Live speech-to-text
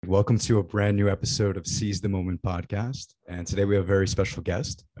Welcome to a brand new episode of Seize the Moment podcast. And today we have a very special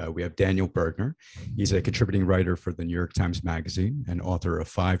guest. We have Daniel Bergner. He's a contributing writer for the New York Times Magazine and author of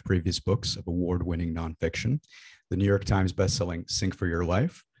 5 previous books of award-winning nonfiction: the New York Times bestselling Sing for Your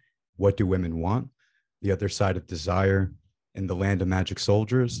Life, What Do Women Want, The Other Side of Desire, In the Land of Magic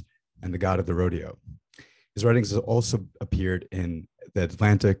Soldiers, and The God of the Rodeo. His writings have also appeared in The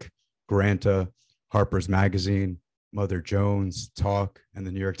Atlantic, Granta, Harper's Magazine, Mother Jones, Talk, and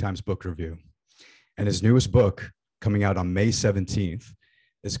the New York Times Book Review. And his newest book, coming out on May 17th,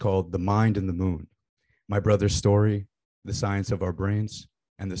 is called The Mind and the Moon: My Brother's Story, The Science of Our Brains,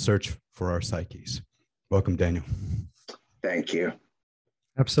 and the Search for Our Psyches. Welcome, Daniel. Thank you.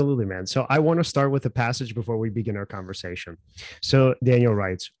 Absolutely, man. So I want to start with a passage before we begin our conversation. So Daniel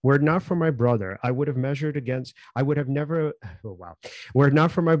writes, "Were it not for my brother, I would have measured against, I would have never, oh wow. Were it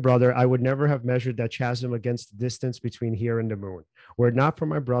not for my brother, I would never have measured that chasm against the distance between here and the moon. Were it not for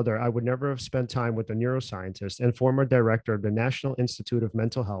my brother, I would never have spent time with the neuroscientist and former director of the National Institute of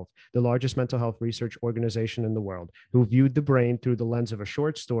Mental Health, the largest mental health research organization in the world, who viewed the brain through the lens of a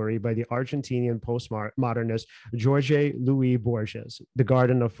short story by the Argentinian postmodernist Jorge Luis Borges, The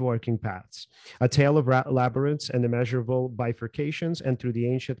Garden of Working Paths, a tale of labyrinths and immeasurable bifurcations, and through the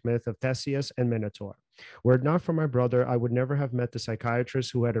ancient myth of Theseus and Minotaur. Were it not for my brother, I would never have met the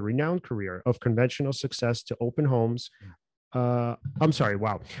psychiatrist who had a renowned career of conventional success to open homes. Were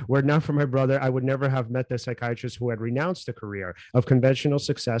it not for my brother, I would never have met the psychiatrist who had renounced the career of conventional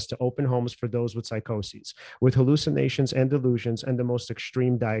success to open homes for those with psychoses, with hallucinations and delusions and the most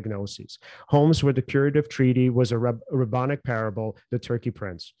extreme diagnoses. Homes where the curative treaty was a rabbinic parable, The Turkey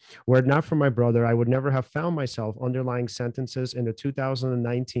Prince. Were it not for my brother, I would never have found myself underlying sentences in the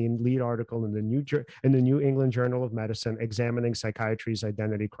 2019 lead article in the New England Journal of Medicine examining psychiatry's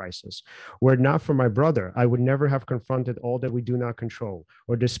identity crisis. Were it not for my brother, I would never have confronted all that we do not control,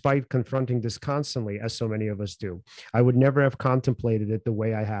 or despite confronting this constantly, as so many of us do. I would never have contemplated it the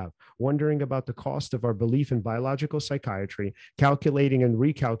way I have, wondering about the cost of our belief in biological psychiatry, calculating and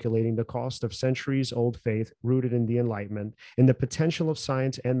recalculating the cost of centuries-old faith rooted in the Enlightenment, in the potential of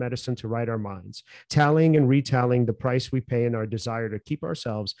science and medicine to right our minds, tallying and retallying the price we pay in our desire to keep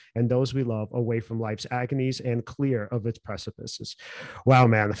ourselves and those we love away from life's agonies and clear of its precipices." Wow,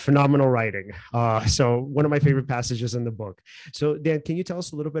 man, phenomenal writing. So one of my favorite passages in the book. So Dan, can you tell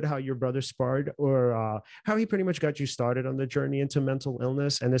us a little bit how your brother sparred, or how he pretty much got you started on the journey into mental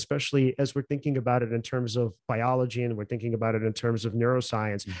illness? And especially as we're thinking about it in terms of biology and we're thinking about it in terms of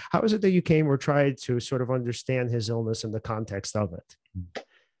neuroscience, how is it that you came or tried to sort of understand his illness in the context of it?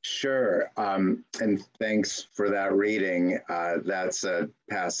 Sure. And thanks for that reading. That's a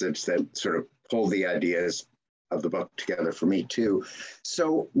passage that sort of pulled the ideas of the book together for me too.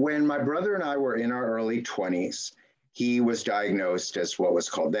 So when my brother and I were in our early 20s, he was diagnosed as what was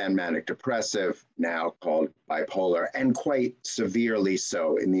called then manic depressive, now called bipolar, and quite severely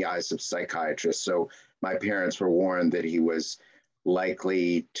so in the eyes of psychiatrists. So my parents were warned that he was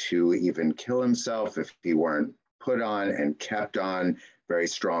likely to even kill himself if he weren't put on and kept on very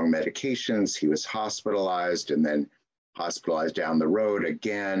strong medications. He was hospitalized and then hospitalized down the road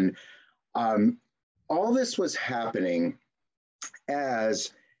again. All this was happening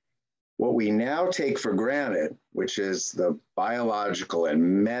as what we now take for granted, which is the biological and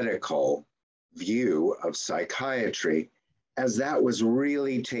medical view of psychiatry, as that was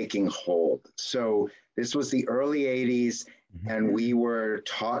really taking hold. So this was the early 80s, and we were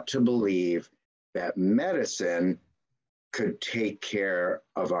taught to believe that medicine could take care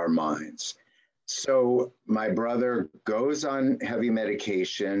of our minds. So my brother goes on heavy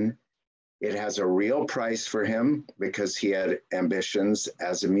medication. It has a real price for him because he had ambitions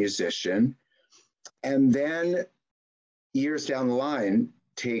as a musician. And then years down the line,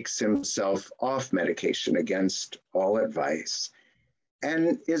 takes himself off medication against all advice,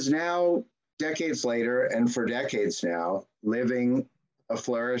 and is now, decades later, and for decades now, living a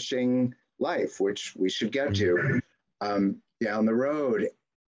flourishing life, which we should get to down the road.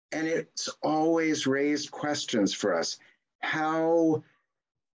 And it's always raised questions for us. How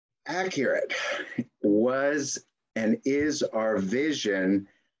accurate was and is our vision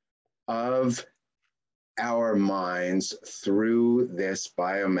of our minds through this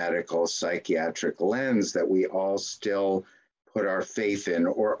biomedical psychiatric lens that we all still put our faith in?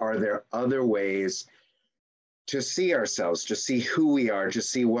 Or are there other ways to see ourselves, to see who we are, to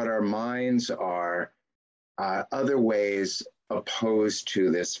see what our minds are, other ways opposed to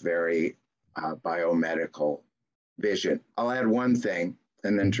this very biomedical vision? I'll add one thing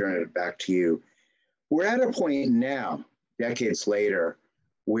and then turn it back to you. We're at a point now, decades later,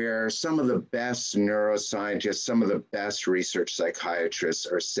 where some of the best neuroscientists, some of the best research psychiatrists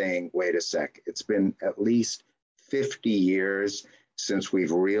are saying, wait a sec, it's been at least 50 years since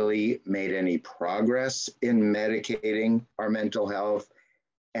we've really made any progress in medicating our mental health.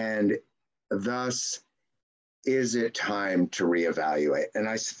 And thus, is it time to reevaluate? And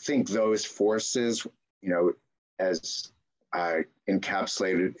I think those forces, as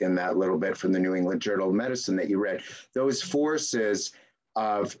encapsulated in that little bit from the New England Journal of Medicine that you read, those forces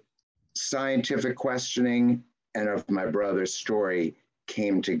of scientific questioning and of my brother's story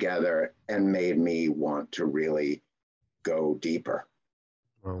came together and made me want to really go deeper.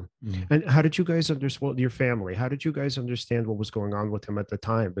 Wow. And how did you guys understand, your family, how did you guys understand what was going on with him at the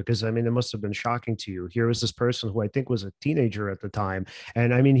time? Because I mean, it must have been shocking to you. Here was this person who I think was a teenager at the time.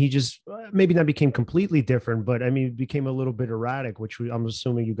 And I mean, he just maybe not became completely different, but I mean, became a little bit erratic, which I'm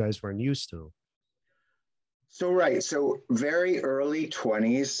assuming you guys weren't used to. So, right. So very early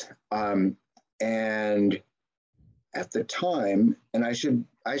 20s. And at the time, and I should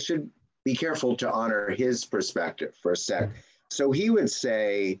be careful to honor his perspective for a sec. So he would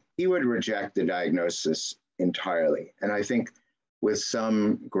say, he would reject the diagnosis entirely. And I think with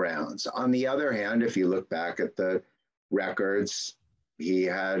some grounds. On the other hand, if you look back at the records, he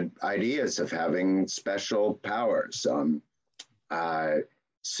had ideas of having special powers.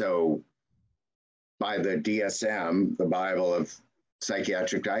 So by the DSM, the Bible of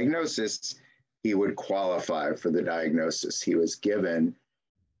Psychiatric Diagnosis, he would qualify for the diagnosis he was given.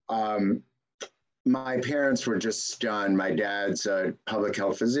 My parents were just stunned. My dad's a public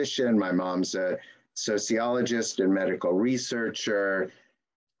health physician. My mom's a sociologist and medical researcher.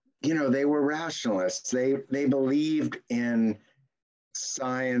 They were rationalists. They believed in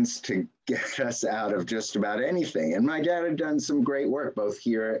science to get us out of just about anything. And my dad had done some great work, both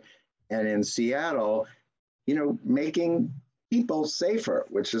here and in Seattle, making people safer,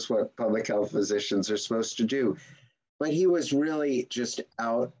 which is what public health physicians are supposed to do. But he was really just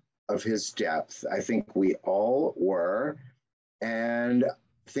out of his depth. I think we all were. And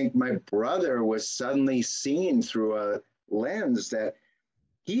I think my brother was suddenly seen through a lens that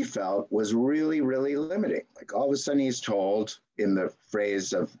he felt was really, really limiting. Like all of a sudden he's told, in the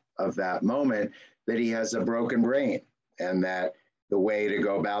phrase of that moment, that he has a broken brain and that the way to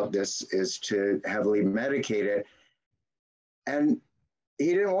go about this is to heavily medicate it. And he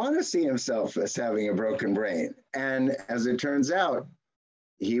didn't want to see himself as having a broken brain. And as it turns out,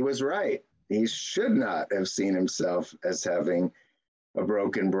 he was right. He should not have seen himself as having a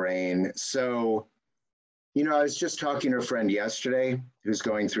broken brain. So, I was just talking to a friend yesterday who's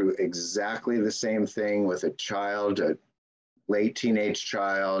going through exactly the same thing with a child, a late teenage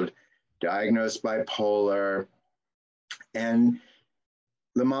child, diagnosed bipolar, and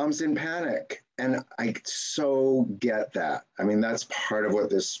the mom's in panic. And I so get that. I mean, that's part of what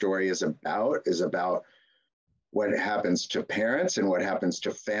this story is about what happens to parents and what happens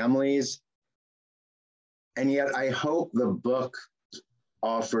to families. And yet I hope the book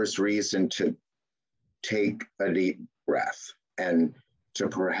offers reason to take a deep breath and to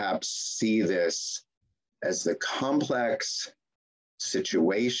perhaps see this as the complex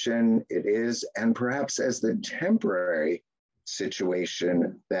situation it is, and perhaps as the temporary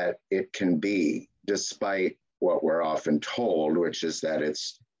situation that it can be, despite what we're often told, which is that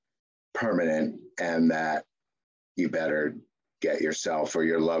it's permanent and that you better get yourself or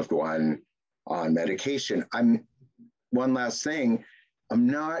your loved one on medication. One last thing, I'm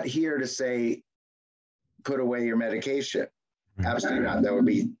not here to say, put away your medication. Absolutely not. That would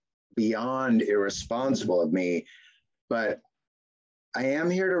be beyond irresponsible of me. But I am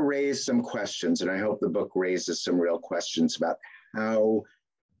here to raise some questions, and I hope the book raises some real questions about how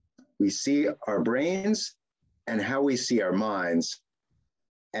we see our brains and how we see our minds,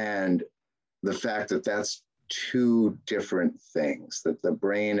 and the fact that that's two different things, that the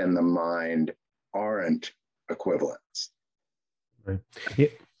brain and the mind aren't equivalents. Right. Yeah.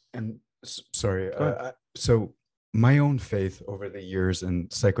 And sorry, so my own faith over the years in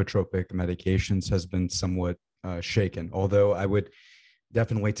psychotropic medications has been somewhat shaken, although I would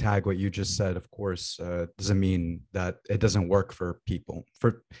definitely tag what you just said. Of course, doesn't mean that it doesn't work for people.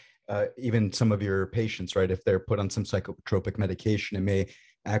 For even some of your patients, right? If they're put on some psychotropic medication, it may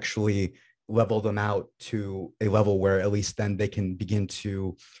actually level them out to a level where at least then they can begin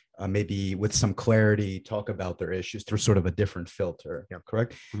to maybe with some clarity talk about their issues through sort of a different filter. Yeah,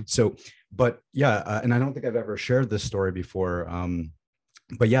 correct. Mm-hmm. So, but yeah, and I don't think I've ever shared this story before.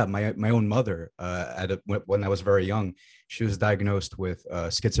 But yeah, my own mother, when I was very young, she was diagnosed with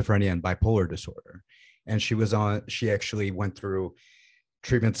schizophrenia and bipolar disorder, and she actually went through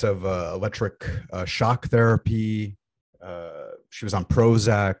treatments of electric shock therapy, she was on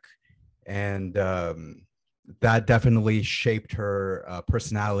Prozac, and that definitely shaped her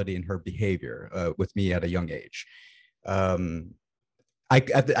personality and her behavior with me at a young age. At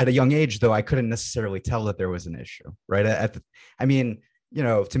a young age, though, I couldn't necessarily tell that there was an issue, right? I mean,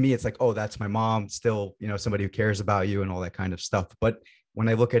 to me, it's like, oh, that's my mom, still, somebody who cares about you and all that kind of stuff. But when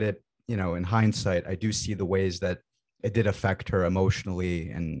I look at it, in hindsight, I do see the ways that it did affect her emotionally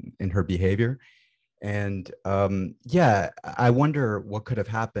and in her behavior. And yeah, I wonder what could have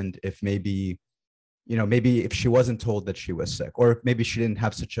happened if maybe if she wasn't told that she was sick, or maybe she didn't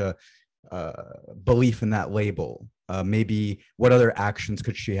have such a belief in that label. Maybe what other actions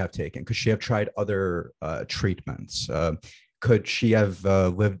could she have taken? Could she have tried other treatments? Could she have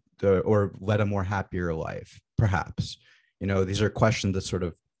lived or led a more happier life? Perhaps. These are questions that sort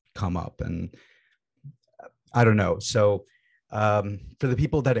of come up, and I don't know. So for the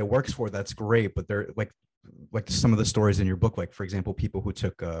people that it works for, that's great. But they're like some of the stories in your book, like for example, people who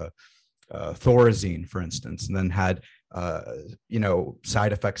took Thorazine, for instance, and then had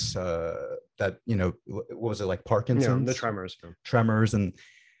side effects that what was it, like Parkinson's, the tremors, and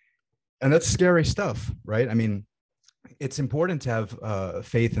that's scary stuff, right? I mean, it's important to have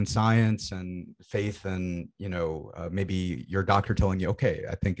faith in science and faith in maybe your doctor telling you, okay,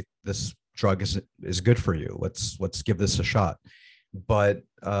 I think this drug is good for you, let's give this a shot. But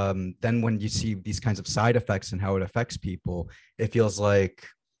then when you see these kinds of side effects and how it affects people, it feels like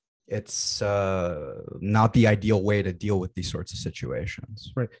it's not the ideal way to deal with these sorts of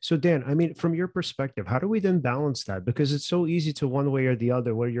situations. Right. So Dan, I mean, from your perspective, how do we then balance that? Because it's so easy to one way or the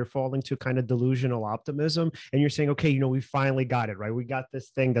other, where you're falling to kind of delusional optimism and you're saying, okay, we finally got it, right? We got this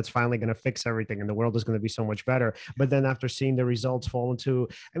thing that's finally going to fix everything and the world is going to be so much better. But then after seeing the results fall into,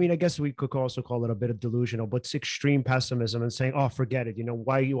 I mean, I guess we could also call it a bit of delusional, but it's extreme pessimism and saying, oh, forget it.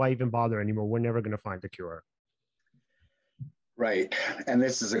 Why even bother anymore? We're never going to find a cure. Right. And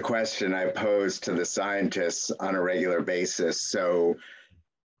this is a question I pose to the scientists on a regular basis. So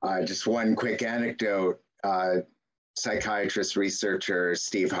just one quick anecdote, psychiatrist researcher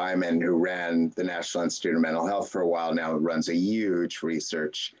Steve Hyman, who ran the National Institute of Mental Health for a while now, runs a huge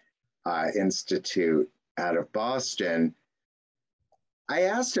research institute out of Boston. I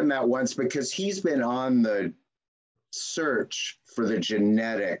asked him that once because he's been on the search for the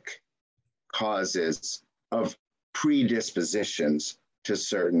genetic causes of predispositions to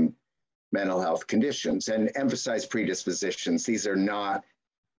certain mental health conditions, and emphasize predispositions. These are not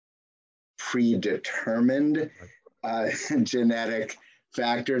predetermined genetic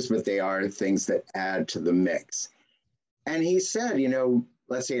factors, but they are things that add to the mix. And he said,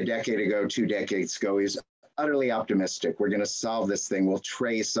 let's say a decade ago, 2 decades ago, he's utterly optimistic. We're going to solve this thing. We'll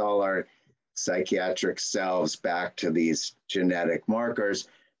trace all our psychiatric selves back to these genetic markers.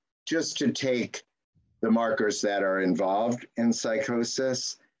 Just to take the markers that are involved in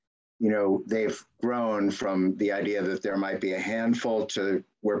psychosis, they've grown from the idea that there might be a handful to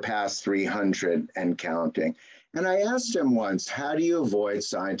we're past 300 and counting. And I asked him once, how do you avoid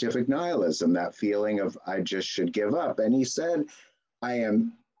scientific nihilism, that feeling of I just should give up? And he said, I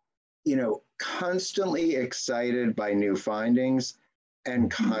am, constantly excited by new findings and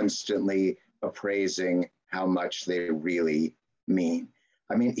constantly appraising how much they really mean.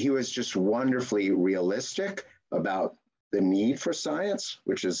 I mean, he was just wonderfully realistic about the need for science,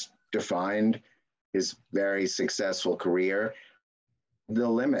 which has defined his very successful career, the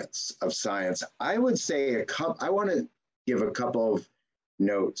limits of science. I would say I want to give a couple of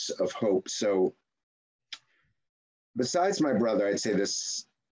notes of hope. So besides my brother, I'd say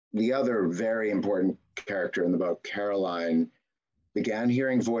the other very important character in the book, Caroline, began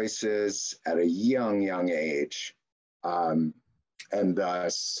hearing voices at a young age. And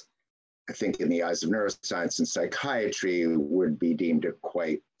thus, I think in the eyes of neuroscience and psychiatry, would be deemed a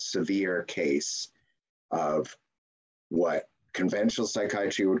quite severe case of what conventional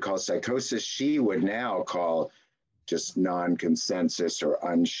psychiatry would call psychosis. She would now call just non-consensus or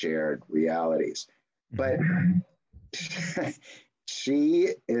unshared realities. But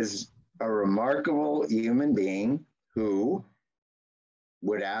she is a remarkable human being who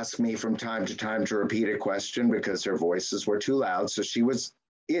would ask me from time to time to repeat a question because her voices were too loud. So she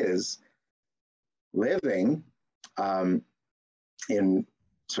is living in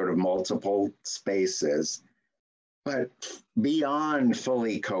sort of multiple spaces, but beyond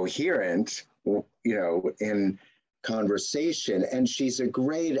fully coherent, in conversation. And she's a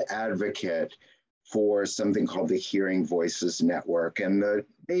great advocate for something called the Hearing Voices Network. And the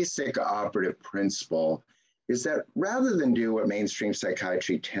basic operative principle is that rather than do what mainstream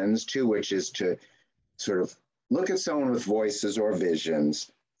psychiatry tends to, which is to sort of look at someone with voices or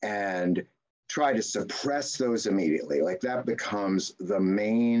visions and try to suppress those immediately. Like that becomes the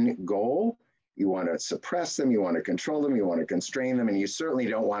main goal. You want to suppress them, you want to control them, you want to constrain them, and you certainly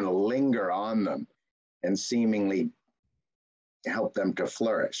don't want to linger on them and seemingly help them to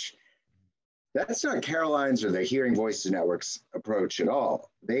flourish. That's not Caroline's or the Hearing Voices Network's approach at all.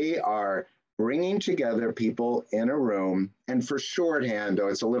 They are bringing together people in a room, and for shorthand, though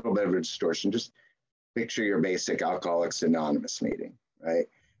it's a little bit of a distortion, just picture your basic Alcoholics Anonymous meeting, right?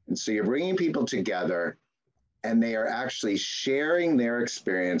 And so you're bringing people together and they are actually sharing their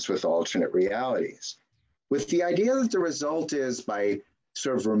experience with alternate realities, with the idea that the result is by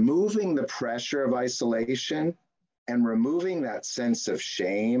sort of removing the pressure of isolation and removing that sense of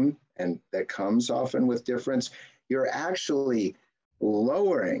shame and that comes often with difference, you're actually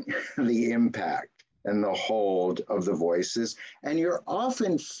lowering the impact and the hold of the voices. And you're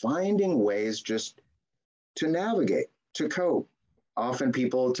often finding ways just to navigate, to cope. Often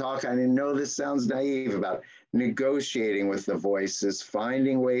people talk, I know this sounds naive, about negotiating with the voices,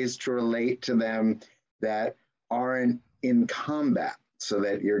 finding ways to relate to them that aren't in combat, so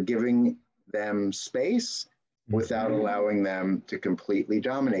that you're giving them space without allowing them to completely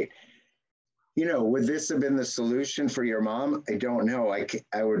dominate. You know, would this have been the solution for your mom? I don't know.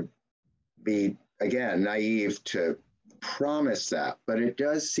 I would be, again, naive to promise that, but it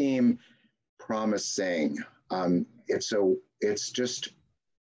does seem promising.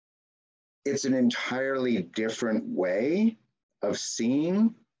 It's an entirely different way of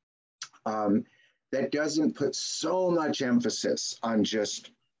seeing that doesn't put so much emphasis on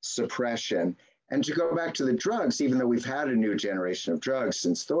just suppression. And to go back to the drugs, even though we've had a new generation of drugs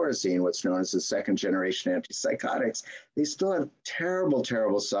since Thorazine, what's known as the second generation antipsychotics, they still have terrible,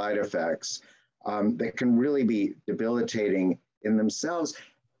 terrible side effects that can really be debilitating in themselves.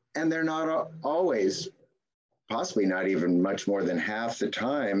 And they're not always, possibly not even much more than half the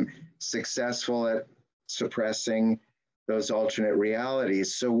time, successful at suppressing those alternate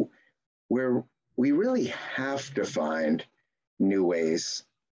realities. So we really have to find new ways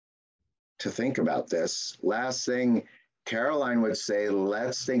to think about this. Last thing, Caroline would say,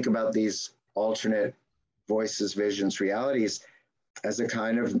 let's think about these alternate voices, visions, realities as a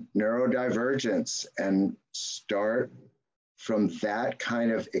kind of neurodivergence and start from that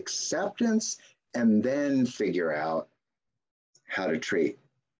kind of acceptance and then figure out how to treat.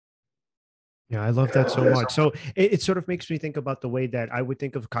 Yeah, I love that so much. So it sort of makes me think about the way that I would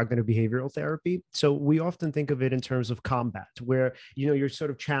think of cognitive behavioral therapy. So we often think of it in terms of combat, where, you know, you're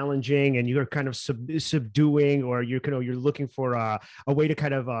sort of challenging and you're kind of subduing, or you're looking for a way to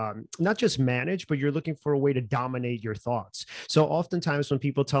kind of not just manage, but you're looking for a way to dominate your thoughts. So oftentimes when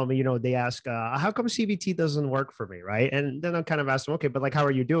people tell me, you know, they ask, how come CBT doesn't work for me, right? And then I'm kind of asking, okay, but like, how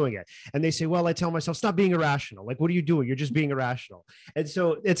are you doing it? And they say, well, I tell myself, stop being irrational. Like, what are you doing? You're just being irrational. And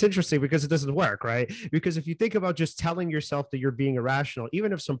so it's interesting because it doesn't work, right? Because if you think about just telling yourself that you're being irrational,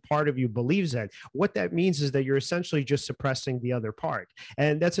 even if some part of you believes it, what that means is that you're essentially just suppressing the other part.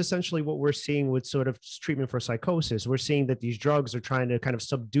 And that's essentially what we're seeing with sort of treatment for psychosis. We're seeing that these drugs are trying to kind of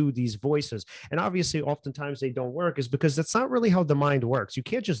subdue these voices. And obviously, oftentimes they don't work is because that's not really how the mind works. You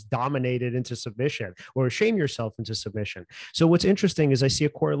can't just dominate it into submission or shame yourself into submission. So what's interesting is I see a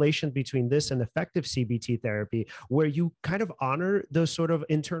correlation between this and effective CBT therapy, where you kind of honor those sort of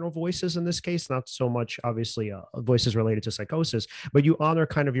internal voices in this case, not so much obviously voices related to psychosis, but you honor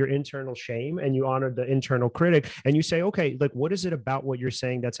kind of your internal shame and you honor the internal critic, and you say, okay, like, what is it about what you're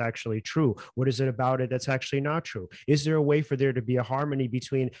saying that's actually true? What is it about it that's actually not true? Is there a way for there to be a harmony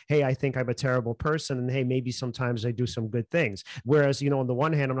between, hey, I think I'm a terrible person, and hey, maybe sometimes I do some good things? Whereas, you know, on the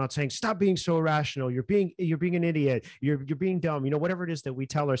one hand, I'm not saying stop being so irrational, you're being an idiot, you're being dumb, you know, whatever it is that we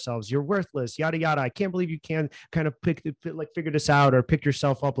tell ourselves, you're worthless, yada yada, I can't believe you can't kind of figure this out or pick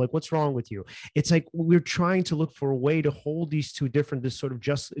yourself up, like, what's wrong with you? It's like we're trying to look for a way to hold these two different, this sort of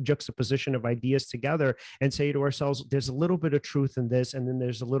juxtaposition of ideas together and say to ourselves, there's a little bit of truth in this, and then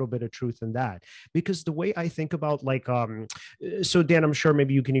there's a little bit of truth in that. Because the way I think about, like, so Dan, I'm sure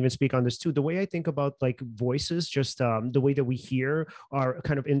maybe you can even speak on this too. The way I think about like voices, just the way that we hear our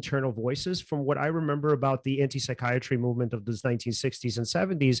kind of internal voices, from what I remember about the anti-psychiatry movement of the 1960s and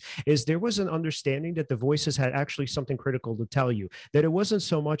 70s, is there was an understanding that the voices had actually something critical to tell you, that it wasn't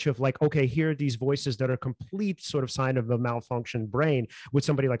so much of like, okay, here are these voices that are complete sort of sign of a malfunctioned brain. With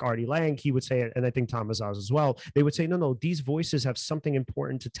somebody like Artie Lang, he would say, and I think Thomas Oz as well, they would say, no, these voices have something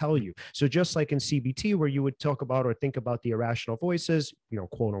important to tell you. So just like in CBT, where you would talk about or think about the irrational voices, you know,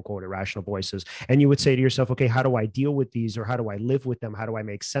 quote unquote irrational voices, and you would say to yourself, okay, how do I deal with these, or how do I live with them? How do I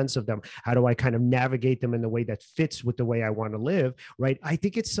make sense of them? How do I kind of navigate them in the way that fits with the way I want to live, right? I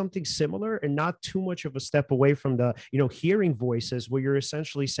think it's something similar, and not too much of a step away from the, you know, hearing voices, where you're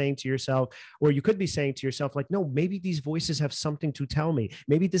essentially saying to yourself, yourself, or you could be saying to yourself, like, no, maybe these voices have something to tell me.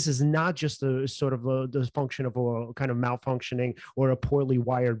 Maybe this is not just a sort of the function of a kind of malfunctioning or a poorly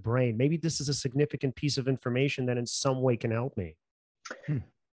wired brain. Maybe this is a significant piece of information that in some way can help me.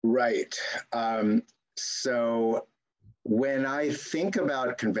 Right. So when I think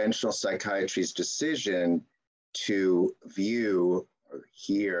about conventional psychiatry's decision to view or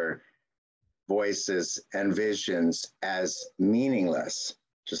hear voices and visions as meaningless,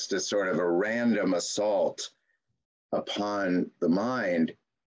 just as sort of a random assault upon the mind,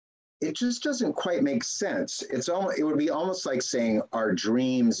 it just doesn't quite make sense. It would be almost like saying our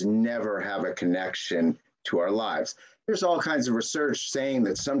dreams never have a connection to our lives. There's all kinds of research saying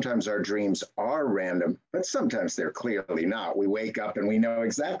that sometimes our dreams are random, but sometimes they're clearly not. We wake up and we know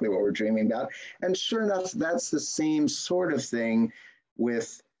exactly what we're dreaming about. And sure enough, that's the same sort of thing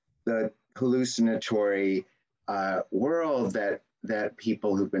with the hallucinatory world that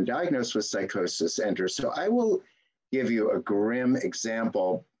people who've been diagnosed with psychosis enter. So I will give you a grim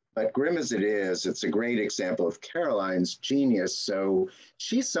example, but grim as it is, it's a great example of Caroline's genius. So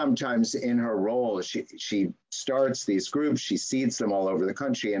she sometimes in her role, she starts these groups, she seeds them all over the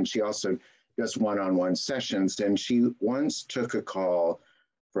country, and she also does one-on-one sessions. And she once took a call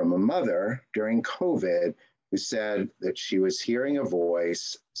from a mother during COVID who said that she was hearing a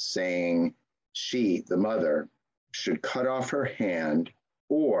voice saying she, the mother, should cut off her hand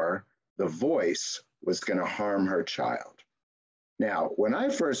or the voice was going to harm her child. Now, when I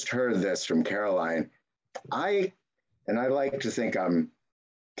first heard this from Caroline, I like to think I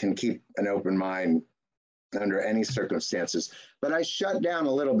can keep an open mind under any circumstances, but I shut down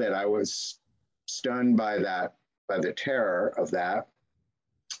a little bit. I was stunned by the terror of that,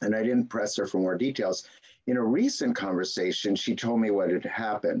 and I didn't press her for more details. In a recent conversation, she told me what had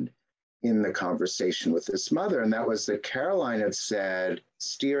happened in the conversation with this mother, and that was that Caroline had said,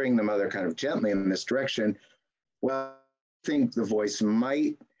 steering the mother kind of gently in this direction, well, I think the voice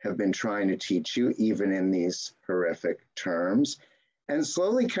might have been trying to teach you, even in these horrific terms. And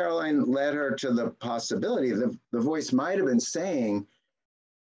slowly, Caroline led her to the possibility that the voice might have been saying,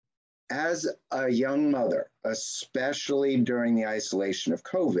 as a young mother, especially during the isolation of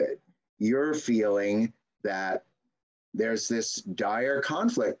COVID, you're feeling that there's this dire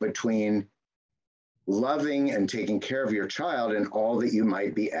conflict between loving and taking care of your child and all that you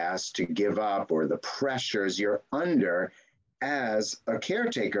might be asked to give up or the pressures you're under as a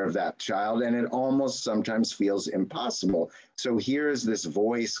caretaker of that child, and it almost sometimes feels impossible. So here's this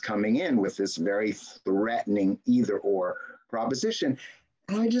voice coming in with this very threatening either or proposition.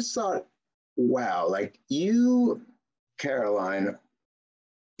 And I just thought, wow, like you, Caroline,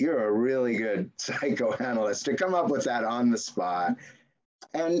 you're a really good psychoanalyst to come up with that on the spot.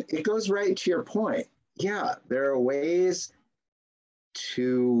 And it goes right to your point. Yeah, there are ways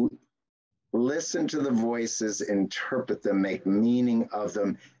to listen to the voices, interpret them, make meaning of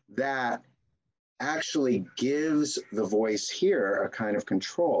them, that actually gives the voice here a kind of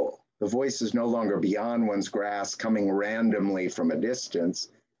control. The voice is no longer beyond one's grasp, coming randomly from a distance,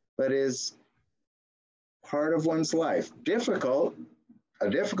 but is part of one's life. A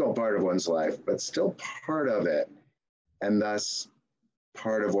difficult part of one's life, but still part of it, and thus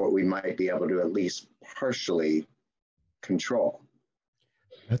part of what we might be able to at least partially control.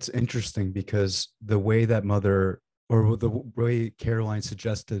 That's interesting because the way that mother, or the way Caroline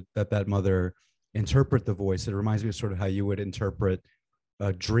suggested that mother interpret the voice, it reminds me of sort of how you would interpret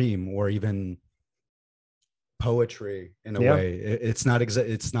a dream or even poetry in a way. It's not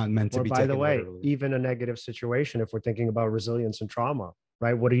meant to be taken by the way, literally. even a negative situation, if we're thinking about resilience and trauma,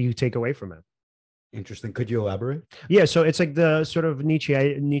 right? What do you take away from it? Interesting. Could you elaborate? Yeah, so it's like the sort of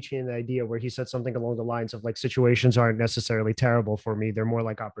Nietzschean idea where he said something along the lines of like, situations aren't necessarily terrible for me, they're more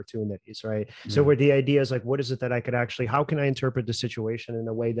like opportunities, right? Yeah. So where the idea is like, what is it that I could actually, how can I interpret the situation in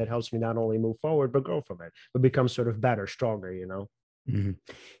a way that helps me not only move forward but grow from it, but become sort of better, stronger, you know? Mm-hmm.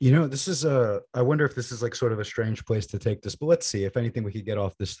 You know, this is I wonder if this is like sort of a strange place to take this, but let's see. If anything, we could get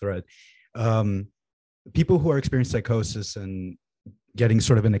off this thread. People who are experiencing psychosis and getting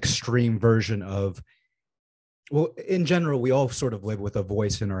sort of an extreme version of, well, in general, we all sort of live with a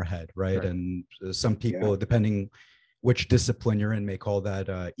voice in our head, right? And some people, depending which discipline you're in, may call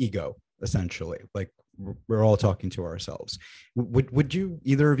that ego, essentially. Like we're all talking to ourselves. Would you,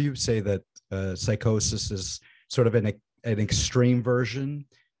 either of you, say that psychosis is sort of an extreme version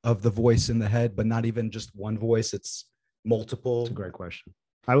of the voice in the head, but not even just one voice, it's multiple? That's a great question.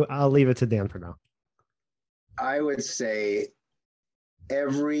 I'll leave it to Dan for now. I would say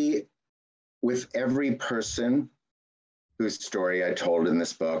with every person whose story I told in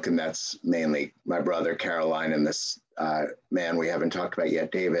this book, and that's mainly my brother Caroline and this man we haven't talked about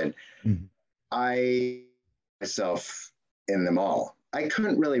yet, David. Mhm. I myself in them all. I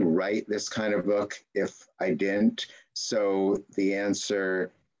couldn't really write this kind of book if I didn't. So the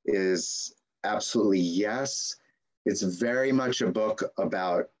answer is absolutely yes. It's very much a book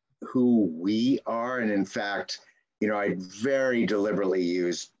about who we are. And in fact, I very deliberately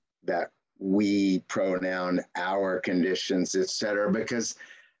used that we pronoun, our conditions, et cetera, because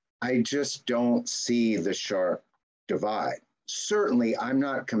I just don't see the sharp divide. Certainly, I'm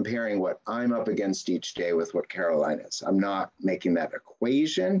not comparing what I'm up against each day with what Caroline is. I'm not making that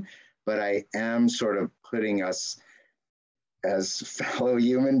equation, but I am sort of putting us as fellow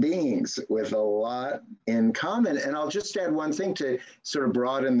human beings with a lot in common. And I'll just add one thing to sort of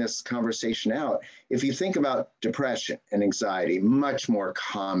broaden this conversation out. If you think about depression and anxiety, much more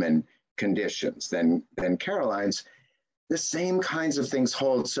common conditions than Caroline's, the same kinds of things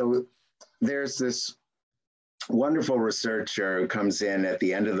hold. So there's this wonderful researcher who comes in at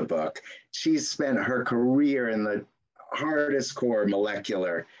the end of the book. She's spent her career in the hardest core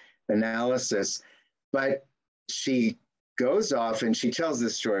molecular analysis, but she goes off and she tells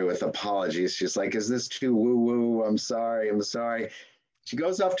this story with apologies. She's like, is this too woo-woo? I'm sorry. She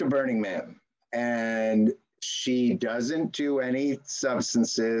goes off to Burning Man and she doesn't do any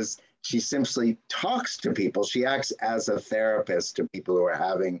substances. She simply talks to people. She acts as a therapist to people who are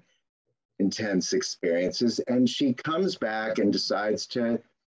having intense experiences. And she comes back and decides to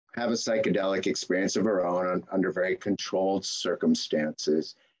have a psychedelic experience of her own under very controlled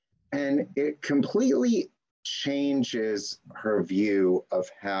circumstances. And it completely changes her view of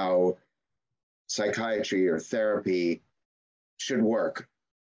how psychiatry or therapy should work.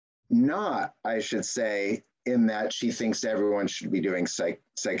 Not, I should say, in that she thinks everyone should be doing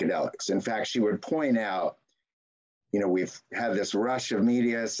psychedelics. In fact, she would point out, we've had this rush of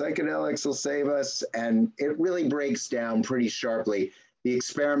media, psychedelics will save us, and it really breaks down pretty sharply. The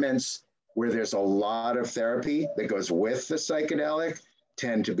experiments where there's a lot of therapy that goes with the psychedelic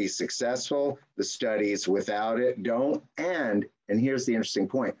tend to be successful. The studies without it don't. And here's the interesting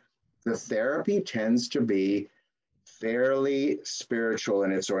point, the therapy tends to be fairly spiritual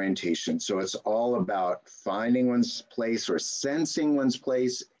in its orientation. So it's all about finding one's place or sensing one's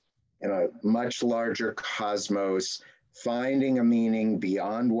place in a much larger cosmos, finding a meaning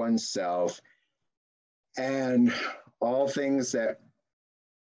beyond oneself, and all things that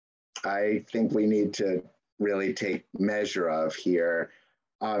I think we need to really take measure of here.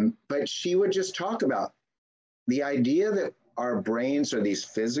 But she would just talk about the idea that our brains are these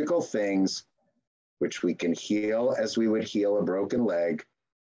physical things which we can heal as we would heal a broken leg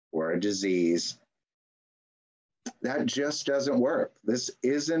or a disease. That just doesn't work. This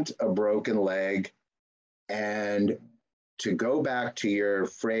isn't a broken leg. And to go back to your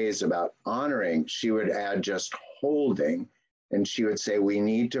phrase about honoring, she would add just holding. And she would say, we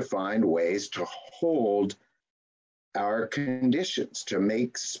need to find ways to hold our conditions, to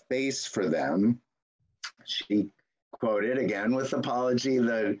make space for them. She quoted, again with apology,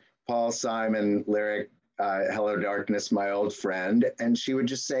 the Paul Simon lyric, Hello Darkness, My Old Friend. And she would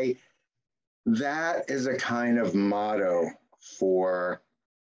just say, that is a kind of motto for,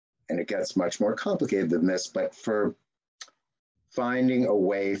 and it gets much more complicated than this, but for finding a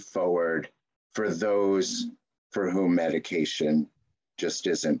way forward for those for whom medication just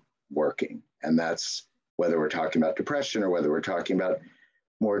isn't working. And that's whether we're talking about depression or whether we're talking about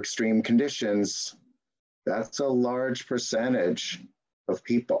more extreme conditions, that's a large percentage of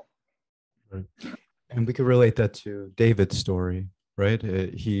people. And we could relate that to David's story, right?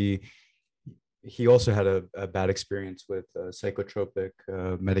 He also had a bad experience with psychotropic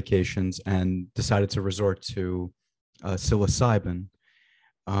medications and decided to resort to psilocybin.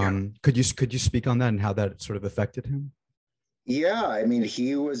 Could you speak on that and how that sort of affected him? Yeah, I mean,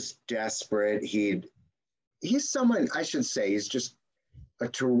 he was desperate. He's someone, I should say, he's just a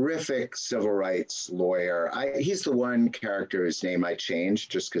terrific civil rights lawyer. He's the one character whose name I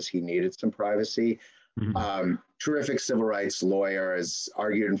changed just because he needed some privacy. Mm-hmm. Terrific civil rights lawyer, has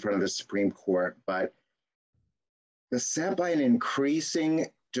argued in front of the Supreme Court, but beset by an increasing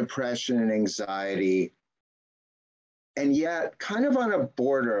depression and anxiety, and yet kind of on a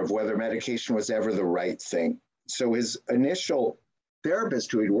border of whether medication was ever the right thing. So his initial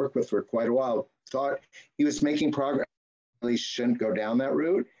therapist, who he'd worked with for quite a while, thought he was making progress. Really shouldn't go down that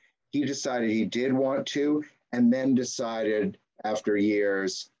route. He decided he did want to, and then decided after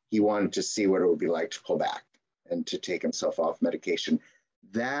years he wanted to see what it would be like to pull back and to take himself off medication.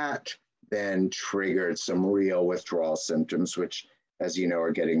 That then triggered some real withdrawal symptoms, which, as you know,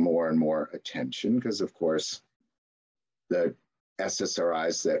 are getting more and more attention because, of course, the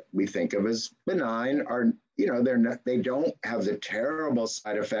SSRIs that we think of as benign are, they don't have the terrible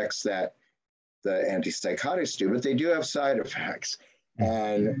side effects that the antipsychotics do, but they do have side effects.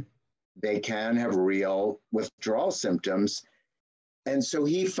 And they can have real withdrawal symptoms. And so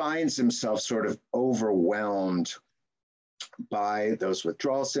he finds himself sort of overwhelmed by those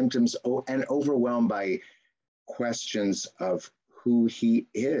withdrawal symptoms and overwhelmed by questions of who he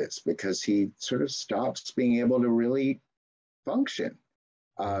is, because he sort of stops being able to really function.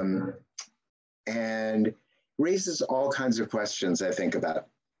 And raises all kinds of questions, I think, about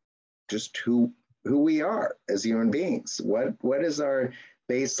just who we are as human beings. What is our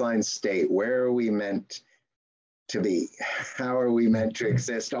baseline state? Where are we meant to be? How are we meant to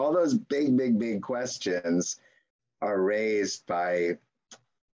exist? All those big questions are raised by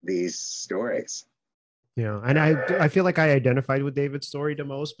these stories. Yeah, and I feel like I identified with David's story the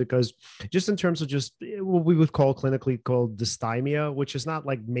most, because just in terms of just what we would call clinically called dysthymia, which is not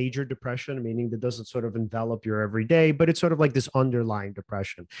like major depression, meaning that doesn't sort of envelop your everyday, but it's sort of like this underlying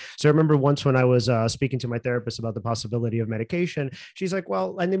depression. So I remember once when I was speaking to my therapist about the possibility of medication, she's like,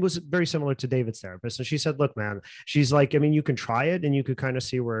 well, and it was very similar to David's therapist. And she said, look, man, she's like, I mean, you can try it and you could kind of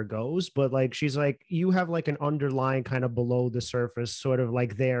see where it goes, but like, she's like, you have like an underlying kind of below the surface, sort of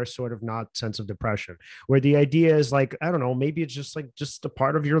like there, sort of not sense of depression, where the idea is like, I don't know, maybe it's just like just a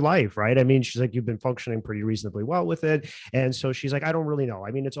part of your life, right? I mean, she's like, you've been functioning pretty reasonably well with it. And so she's like, I don't really know.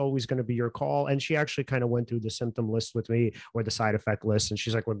 I mean, it's always going to be your call. And she actually kind of went through the symptom list with me, or the side effect list. And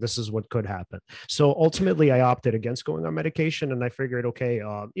she's like, well, this is what could happen. So ultimately I opted against going on medication, and I figured, okay,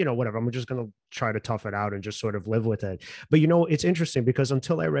 whatever, I'm just going to try to tough it out and just sort of live with it. But it's interesting, because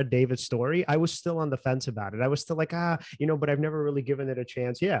until I read David's story, I was still on the fence about it. I was still like, but I've never really given it a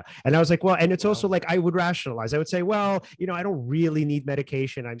chance. Yeah. And I was like, well, and it's also like, I would rationalize. I would say, well, I don't really need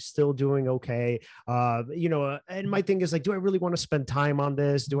medication. I'm still doing okay. And my thing is like, do I really want to spend time on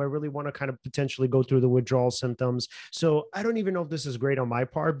this? Do I really want to kind of potentially go through the withdrawal symptoms? So I don't even know if this is great on my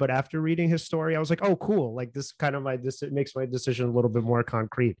part, but after reading his story, I was like, oh, cool. Like this kind of it makes my decision a little bit more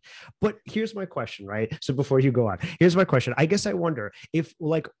concrete. But here's my question, right? So before you go on, here's my question. I guess I wonder if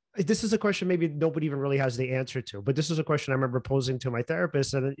this is a question maybe nobody even really has the answer to, but this is a question I remember posing to my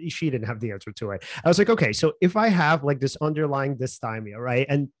therapist, and she didn't have the answer to it. I was like, okay, so if I have like this underlying dysthymia, right?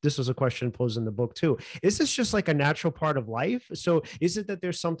 And this was a question posed in the book too. Is this just like a natural part of life? So is it that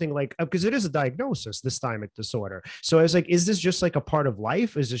there's something like, because it is a diagnosis, dysthymic disorder. So I was like, is this just like a part of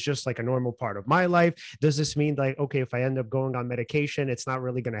life? Is this just like a normal part of my life? Does this mean like, okay, if I end up going on medication, it's not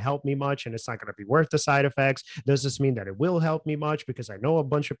really going to help me much and it's not going to be worth the side effects? Does this mean that it will help me much? Because I know a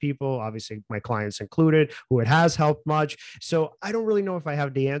bunch of people, obviously my clients included, who it has helped much. So I don't really know if I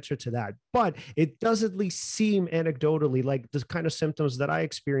have the answer to that, but it does at least seem anecdotally like the kind of symptoms that I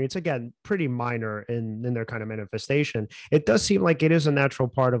experience, again, pretty minor in their kind of manifestation. It does seem like it is a natural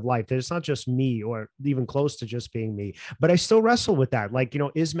part of life, that it's not just me or even close to just being me, but I still wrestle with that. Like,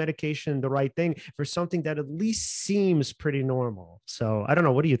 is medication the right thing for something that at least seems pretty normal? So I don't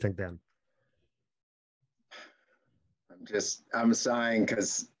know. What do you think, Dan? I'm sighing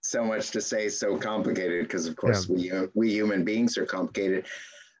because so much to say, so complicated, because of course we human beings are complicated.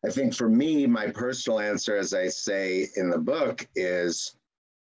 I think for me, my personal answer, as I say in the book, is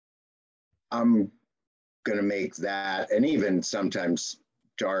I'm going to make that, and even sometimes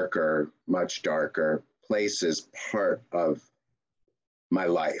darker, much darker places, part of my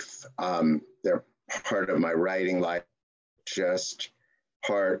life. They're part of my writing life, just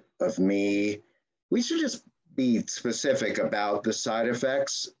part of me. We should just be specific about the side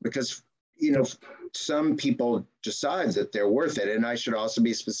effects, because some people decide that they're worth it. And I should also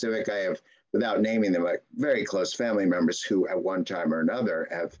be specific. I have, without naming them, like very close family members who at one time or another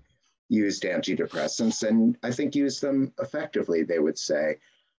have used antidepressants, and I think use them effectively, they would say.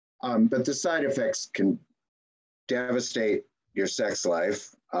 But the side effects can devastate your sex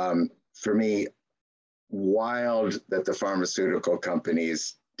life. For me, wild that the pharmaceutical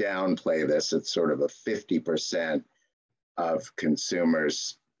companies downplay this. It's sort of a 50% of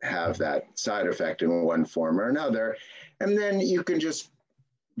consumers have that side effect in one form or another. And then you can just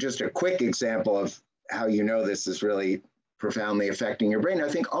a quick example of how this is really profoundly affecting your brain. I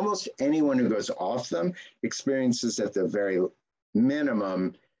think almost anyone who goes off them experiences at the very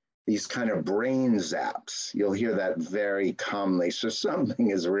minimum these kind of brain zaps. You'll hear that very commonly. So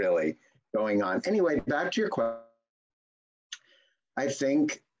something is really going on. Anyway, back to your question. I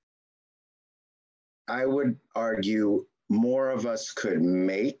think I would argue more of us could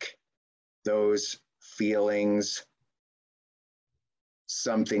make those feelings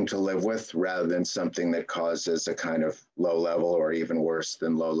something to live with rather than something that causes a kind of low level or even worse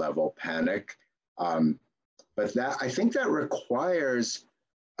than low level panic. But that, I think that requires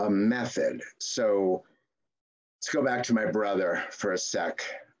a method. So let's go back to my brother for a sec,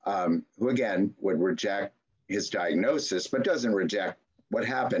 who again would reject his diagnosis, but doesn't reject what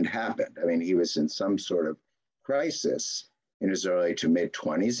happened. I mean, he was in some sort of crisis in his early to mid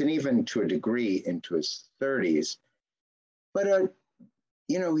 20s, and even to a degree into his 30s. But,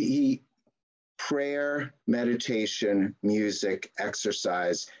 prayer, meditation, music,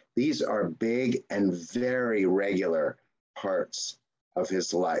 exercise, these are big and very regular parts of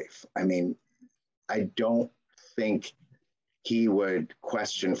his life. I mean, I don't think he would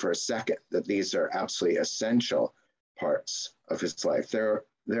question for a second that these are absolutely essential parts of his life. They're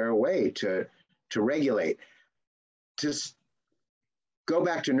a way to regulate. Just go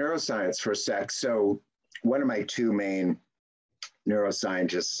back to neuroscience for a sec. So one of my two main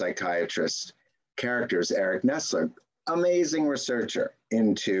neuroscientist, psychiatrist characters, Eric Nestler, amazing researcher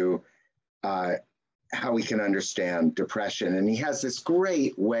into how we can understand depression. And he has this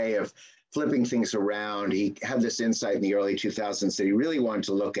great way of flipping things around. He had this insight in the early 2000s that he really wanted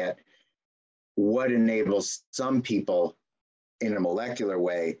to look at what enables some people in a molecular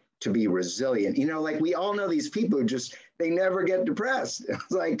way to be resilient. Like we all know these people who just, they never get depressed.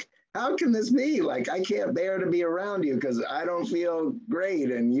 It's like, how can this be? Like, I can't bear to be around you because I don't feel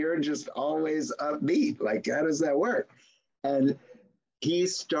great and you're just always upbeat. Like, how does that work? And he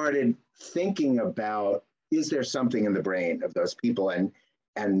started thinking about, is there something in the brain of those people?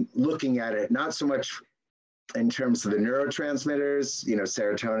 And looking at it, not so much in terms of the neurotransmitters,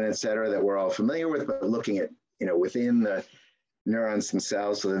 serotonin, et cetera, that we're all familiar with, but looking at, within the neurons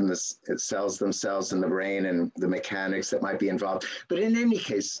themselves, within the cells themselves in the brain and the mechanics that might be involved. But in any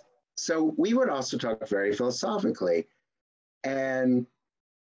case, so we would also talk very philosophically. And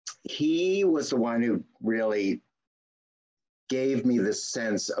he was the one who really gave me the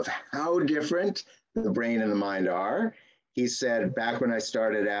sense of how different the brain and the mind are. He said, back when I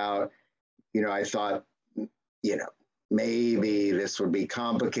started out, I thought, maybe this would be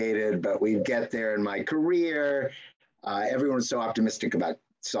complicated, but we'd get there in my career. Everyone was so optimistic about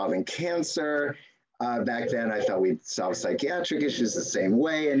solving cancer. Back then, I thought we'd solve psychiatric issues the same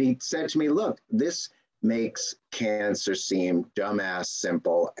way. And he said to me, look, this makes cancer seem dumbass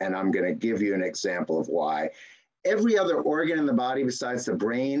simple. And I'm going to give you an example of why. Every other organ in the body besides the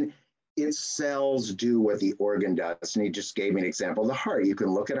brain, its cells do what the organ does. And he just gave me an example. The heart, you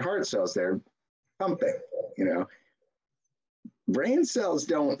can look at heart cells, they're pumping, Brain cells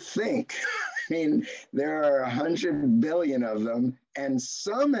don't think. I mean, there are 100 billion of them, and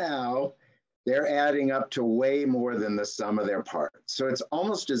somehow they're adding up to way more than the sum of their parts. So it's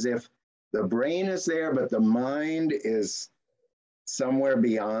almost as if the brain is there, but the mind is somewhere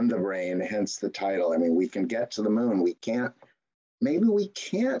beyond the brain, hence the title. I mean, we can get to the moon. Maybe we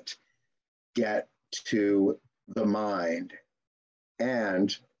can't get to the mind.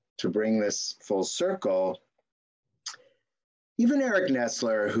 And to bring this full circle, even Eric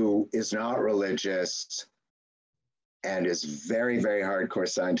Nestler, who is not religious and is very, very hardcore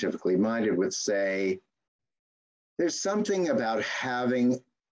scientifically minded, would say there's something about having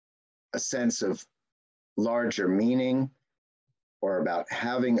a sense of larger meaning, or about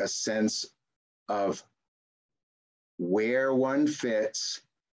having a sense of where one fits,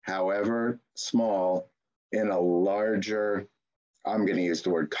 however small, in a larger, I'm going to use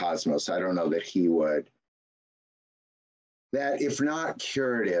the word cosmos, I don't know that he would, that if not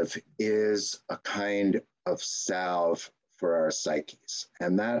curative, is a kind of salve for our psyches.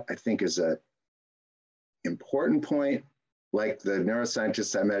 And that, I think, is an important point. Like the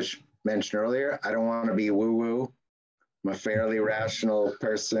neuroscientists I mentioned earlier, I don't want to be woo-woo. I'm a fairly rational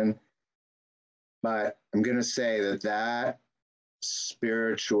person. But I'm going to say that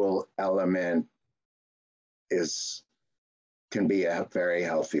spiritual element can be a very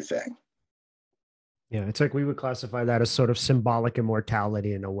healthy thing. Yeah, it's like we would classify that as sort of symbolic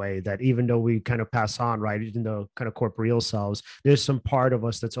immortality in a way, that even though we kind of pass on, right, even though kind of corporeal selves, there's some part of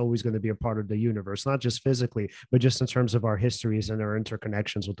us that's always going to be a part of the universe, not just physically, but just in terms of our histories and our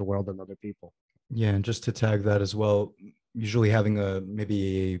interconnections with the world and other people. Yeah, and just to tag that as well, usually having I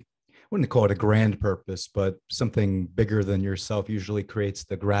wouldn't call it a grand purpose, but something bigger than yourself usually creates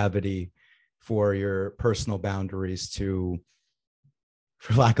the gravity for your personal boundaries to,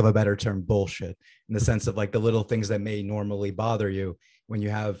 for lack of a better term, bullshit, in the sense of like the little things that may normally bother you when you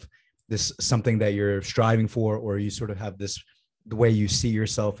have this something that you're striving for, or you sort of have this, the way you see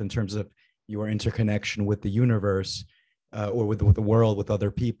yourself in terms of your interconnection with the universe or with the world, with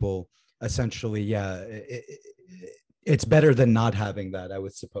other people. Essentially, yeah, it's better than not having that, I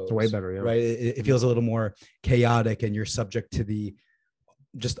would suppose. It's way better, yeah. Right? It feels a little more chaotic, and you're subject to the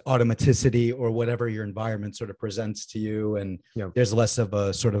just automaticity or whatever your environment sort of presents to you, and there's less of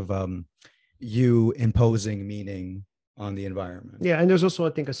a sort of you imposing meaning on the environment. Yeah, and there's also,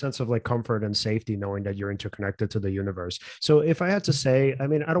 I think, a sense of like comfort and safety knowing that you're interconnected to the universe. So if I had to say, I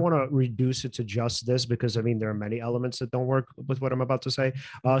mean, I don't want to reduce it to just this, because I mean there are many elements that don't work with what I'm about to say.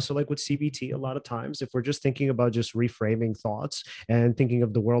 So like with CBT, a lot of times if we're just thinking about just reframing thoughts and thinking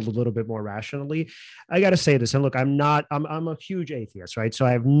of the world a little bit more rationally, I got to say this. And look, I'm a huge atheist, right? So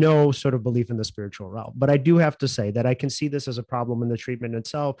I have no sort of belief in the spiritual realm, but I do have to say that I can see this as a problem in the treatment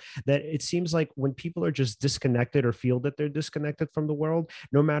itself, that it seems like when people are just disconnected or feel that they're disconnected from the world,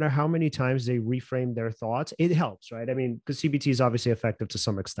 no matter how many times they reframe their thoughts, it helps, right? I mean, because CBT is obviously effective to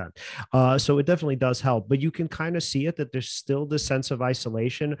some extent. So it definitely does help, but you can kind of see it that there's still this sense of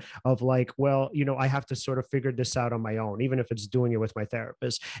isolation of like, well, you know, I have to sort of figure this out on my own, even if it's doing it with my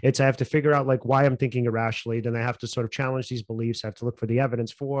therapist. It's, I have to figure out like why I'm thinking irrationally. Then I have to sort of challenge these beliefs. I have to look for the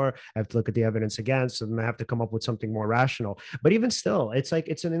evidence for, I have to look at the evidence against, and then I have to come up with something more rational. But even still, it's like,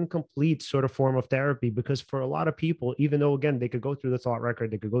 it's an incomplete sort of form of therapy, because for a lot of people, even though again, they could go through the thought record,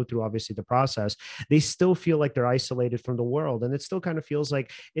 they could go through obviously the process, they still feel like they're isolated from the world. And it still kind of feels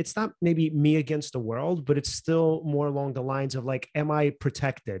like it's not maybe me against the world, but it's still more along the lines of like, am I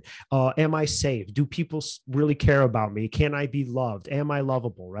protected? Am I safe? Do people really care about me? Can I be loved? Am I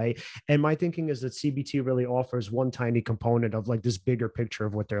lovable? Right. And my thinking is that CBT really offers one tiny component of like this bigger picture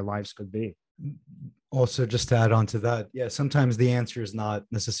of what their lives could be. Also, just to add on to that, yeah, sometimes the answer is not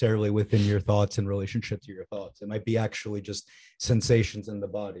necessarily within your thoughts in relationship to your thoughts. It might be actually just sensations in the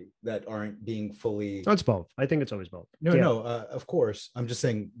body that aren't being fully. It's both. I think it's always both. No, of course. I'm just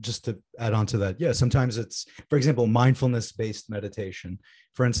saying, just to add on to that. Yeah, sometimes it's, for example, mindfulness-based meditation.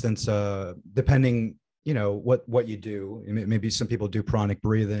 For instance, depending, you know, what you do, maybe some people do pranic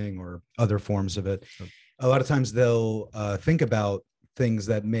breathing or other forms of it. A lot of times they'll think about things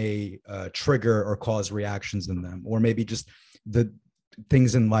that may trigger or cause reactions in them, or maybe just the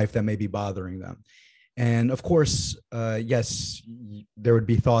things in life that may be bothering them. And of course, yes, there would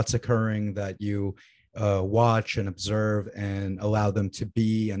be thoughts occurring that you watch and observe and allow them to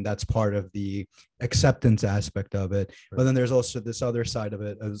be, and that's part of the acceptance aspect of it. Right. But then there's also this other side of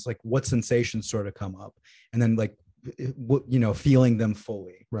it. It's like what sensations sort of come up, and then like, you know, feeling them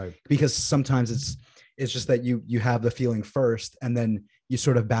fully. Right. Because sometimes it's just that you have the feeling first, and then you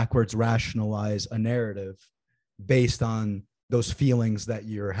sort of backwards rationalize a narrative based on those feelings that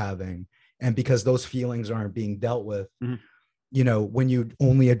you're having. And because those feelings aren't being dealt with, you know, when you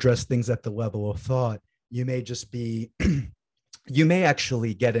only address things at the level of thought, you may just be, you may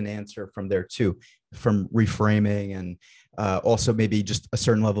actually get an answer from there too, from reframing, and also maybe just a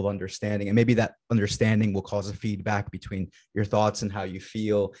certain level of understanding. And maybe that understanding will cause a feedback between your thoughts and how you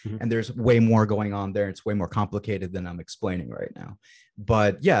feel. And there's way more going on there. It's way more complicated than I'm explaining right now.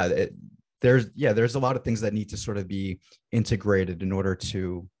 But yeah, there's a lot of things that need to sort of be integrated in order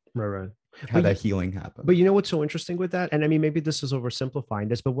to have that healing happen. But you know what's so interesting with that? And I mean, maybe this is oversimplifying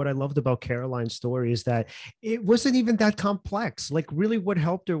this, but what I loved about Caroline's story is that it wasn't even that complex. Like really what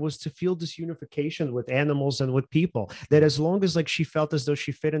helped her was to feel this unification with animals and with people, that as long as like she felt as though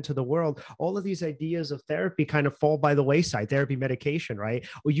she fit into the world, all of these ideas of therapy kind of fall by the wayside, therapy, medication, right?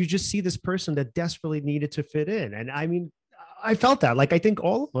 Or you just see this person that desperately needed to fit in. And I mean, I felt that, like, I think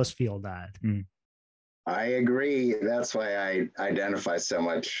all of us feel that. I agree. That's why I identify so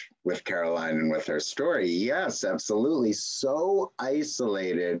much with Caroline and with her story. Yes, absolutely. So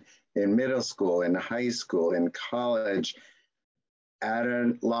isolated in middle school, in high school, in college, at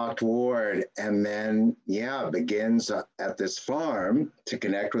a locked ward, and then, begins at this farm to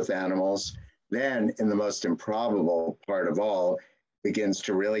connect with animals. Then, in the most improbable part of all, begins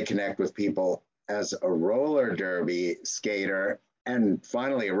to really connect with people as a roller derby skater, and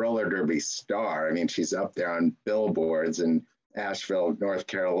finally a roller derby star. I mean, she's up there on billboards in Asheville, North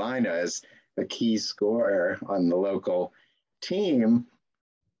Carolina, as a key scorer on the local team.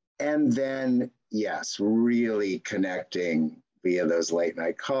 And then, yes, really connecting via those late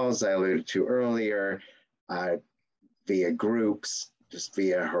night calls I alluded to earlier, via groups, just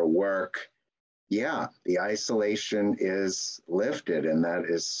via her work. Yeah, the isolation is lifted, and that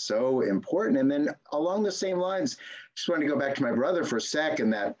is so important. And then along the same lines, just want to go back to my brother for a second.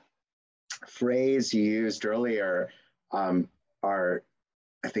 That phrase you used earlier, our,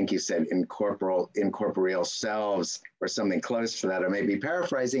 I think you said incorporeal selves, or something close to that. I may be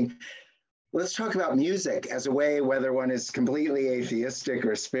paraphrasing. Let's talk about music as a way, whether one is completely atheistic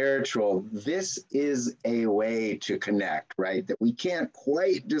or spiritual. This is a way to connect, right? That we can't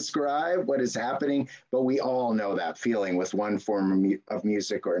quite describe what is happening, but we all know that feeling with one form of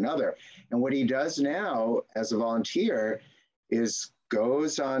music or another. And what he does now as a volunteer is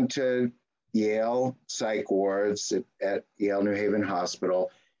goes on to Yale psych wards at Yale New Haven Hospital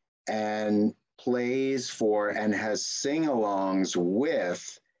and plays for and has sing-alongs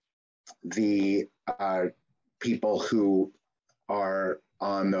with the people who are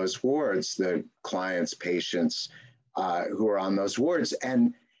on those wards, the clients, patients who are on those wards.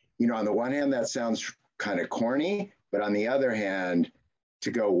 And, you know, on the one hand, that sounds kind of corny, but on the other hand,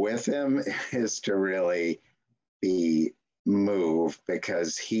 to go with him is to really be moved,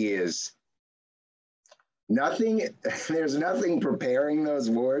 because he is nothing, there's nothing preparing those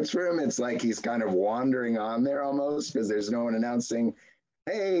wards for him. It's like he's kind of wandering on there almost, because there's no one announcing,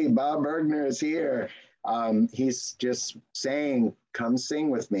 hey, Bob Bergner is here. He's just saying, come sing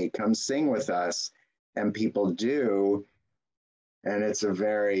with me, come sing with us. And people do. And it's a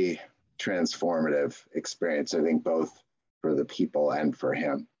very transformative experience, I think, both for the people and for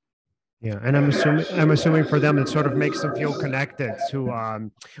him. Yeah, and I'm assuming for them it sort of makes them feel connected to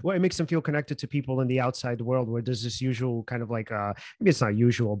well, it makes them feel connected to people in the outside world, where there's this usual kind of like maybe it's not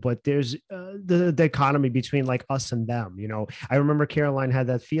usual, but there's the dichotomy between like us and them. You know, I remember Caroline had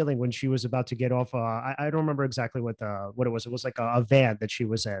that feeling when she was about to get off. I don't remember exactly what it was. It was like a van that she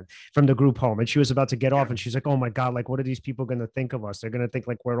was in from the group home, and she was about to get off, and she's like, "Oh my God, like what are these people going to think of us? They're going to think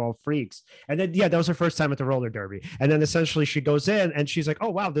like we're all freaks." And then yeah, that was her first time at the roller derby, and then essentially she goes in and she's like,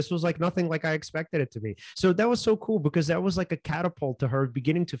 "Oh wow, this was like nothing like I expected it to be." So that was so cool, because that was like a catapult to her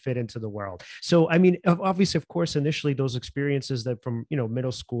beginning to fit into the world. So I mean, obviously, of course, initially those experiences that from, you know,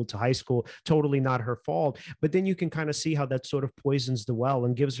 middle school to high school, totally not her fault. But then you can kind of see how that sort of poisons the well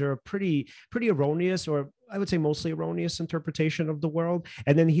and gives her a pretty erroneous, or I would say mostly erroneous interpretation of the world.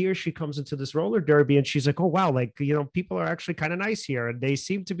 And then here she comes into this roller derby and she's like, oh, wow, like, you know, people are actually kind of nice here. And they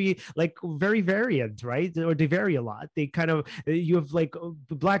seem to be like very variant, right? Or they vary a lot. They kind of, you have like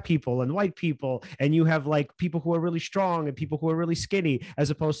black people and white people, and you have like people who are really strong and people who are really skinny, as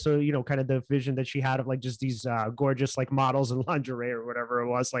opposed to, you know, kind of the vision that she had of like just these gorgeous like models in lingerie or whatever it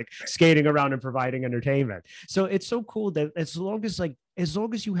was, like skating around and providing entertainment. So it's so cool that as long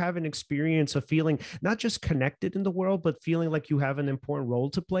as you have an experience of feeling not just connected in the world, but feeling like you have an important role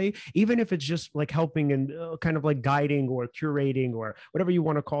to play, even if it's just like helping and kind of like guiding or curating or whatever you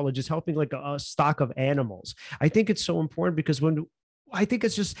want to call it, just helping like a stock of animals. I think it's so important, because when I think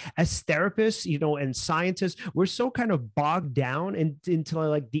it's just as therapists, you know, and scientists, we're so kind of bogged down into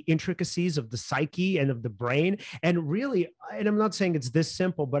like the intricacies of the psyche and of the brain. And really, and I'm not saying it's this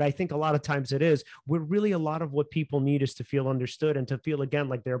simple, but I think a lot of times it is, where really a lot of what people need is to feel understood and to feel, again,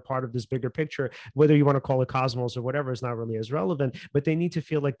 like they're part of this bigger picture. Whether you want to call it cosmos or whatever is not really as relevant, but they need to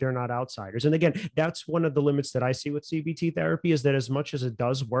feel like they're not outsiders. And again, that's one of the limits that I see with CBT therapy, is that as much as it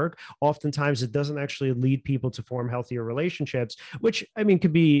does work, oftentimes it doesn't actually lead people to form healthier relationships, which I mean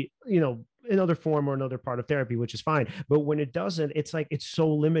could be, you know, another form or another part of therapy, which is fine. But when it doesn't, it's like it's so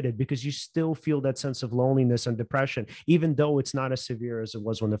limited, because you still feel that sense of loneliness and depression, even though it's not as severe as it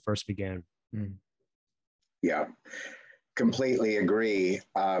was when it first began. Yeah, completely agree.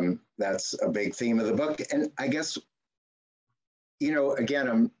 That's a big theme of the book. And I guess, you know,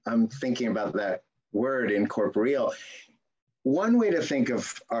 again, I'm thinking about that word, incorporeal. One way to think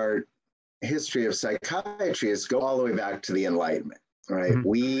of our history of psychiatry is go all the way back to the Enlightenment, right? Mm-hmm.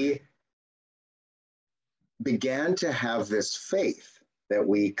 We began to have this faith that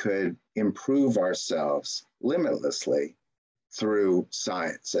we could improve ourselves limitlessly through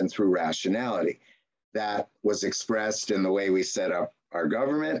science and through rationality. That was expressed in the way we set up our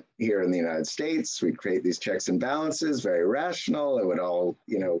government here in the United States. We'd create these checks and balances, very rational. It would all,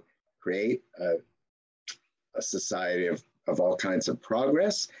 you know, create a society of all kinds of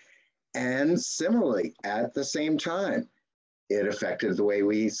progress. And similarly, at the same time, it affected the way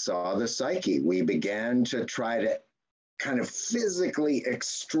we saw the psyche. We began to try to kind of physically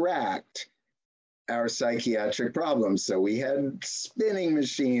extract our psychiatric problems. So we had spinning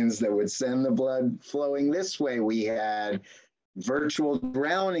machines that would send the blood flowing this way. We had virtual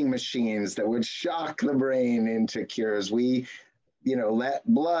drowning machines that would shock the brain into cures. We, you know, let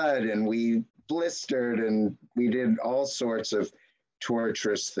blood, and we blistered, and we did all sorts of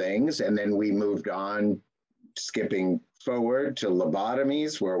torturous things. And then we moved on, skipping forward to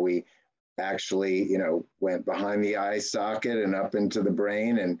lobotomies, where we actually, you know, went behind the eye socket and up into the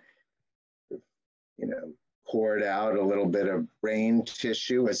brain and, you know, poured out a little bit of brain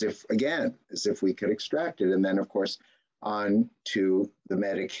tissue as if we could extract it. And then, of course, on to the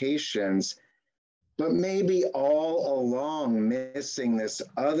medications, but maybe all along missing this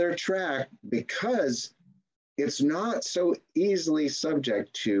other track, because it's not so easily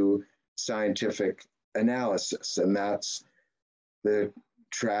subject to scientific analysis. And that's the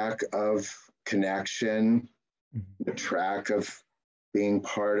track of connection, the track of being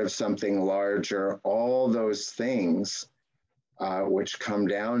part of something larger, all those things, which come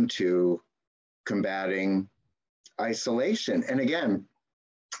down to combating isolation. And again,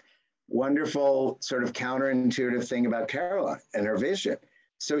 wonderful sort of counterintuitive thing about Caroline and her vision.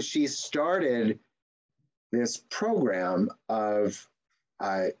 So she started this program of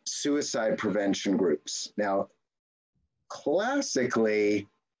suicide prevention groups. Now, classically,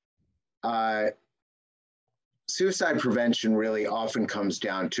 suicide prevention really often comes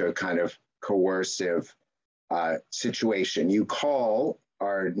down to a kind of coercive situation. You call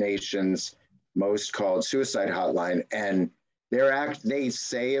our nation's most called suicide hotline, and they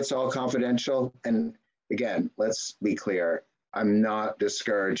say it's all confidential. And again, let's be clear, I'm not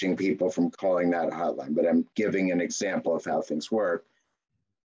discouraging people from calling that hotline, but I'm giving an example of how things work.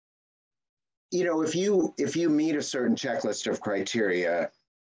 You know, if you meet a certain checklist of criteria,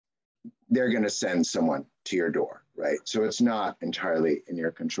 they're going to send someone to your door, right? So it's not entirely in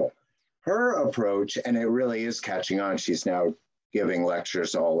your control. Her approach, and it really is catching on, she's now giving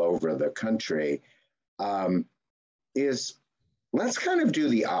lectures all over the country, is let's kind of do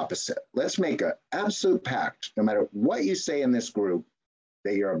the opposite. Let's make an absolute pact, no matter what you say in this group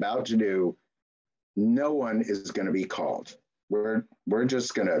that you're about to do, no one is going to be called. We're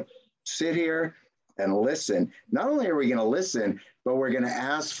just going to sit here and listen. Not only are we going to listen, but we're going to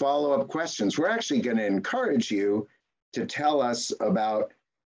ask follow-up questions. We're actually going to encourage you to tell us about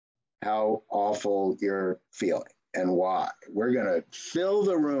how awful you're feeling and why. We're going to fill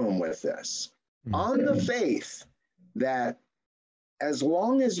the room with this on the faith that as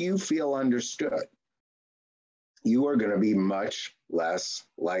long as you feel understood, you are going to be much less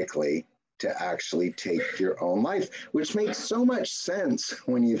likely to actually take your own life, which makes so much sense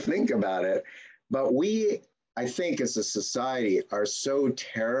when you think about it. But we, I think, as a society, are so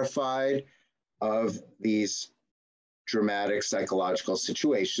terrified of these dramatic psychological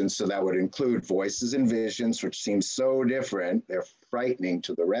situations. So that would include voices and visions, which seem so different. They're frightening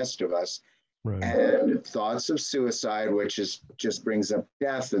to the rest of us. Right. And thoughts of suicide, which just brings up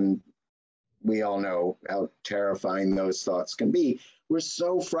death. And we all know how terrifying those thoughts can be. We're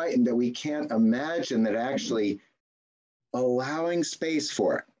so frightened that we can't imagine that actually allowing space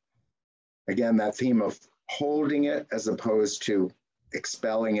for it. Again, that theme of holding it as opposed to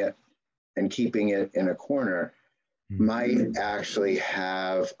expelling it and keeping it in a corner might actually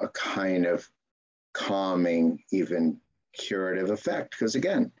have a kind of calming, even curative effect. Because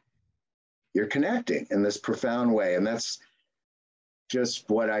again, you're connecting in this profound way. And that's just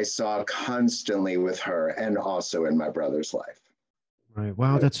what I saw constantly with her and also in my brother's life. Right.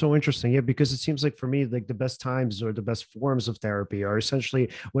 Wow, that's so interesting. Yeah, because it seems like for me, like the best times or the best forms of therapy are essentially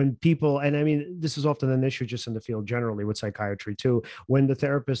when people, and I mean, this is often an issue just in the field generally with psychiatry too, when the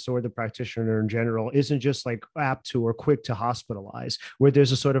therapist or the practitioner in general isn't just like apt to or quick to hospitalize, where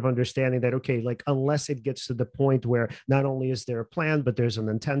there's a sort of understanding that, okay, like unless it gets to the point where not only is there a plan, but there's an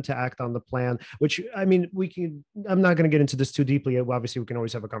intent to act on the plan, which I mean, I'm not going to get into this too deeply. Obviously, we can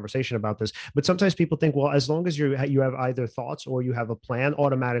always have a conversation about this, but sometimes people think, well, as long as you have either thoughts or you have a plan,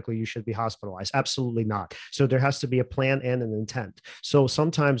 automatically you should be hospitalized. Absolutely not. So there has to be a plan and an intent. So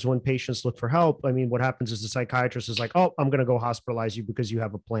sometimes when patients look for help, I mean, what happens is the psychiatrist is like, oh, I'm going to go hospitalize you because you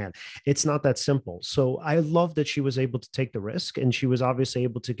have a plan. It's not that simple. So I love that she was able to take the risk, and she was obviously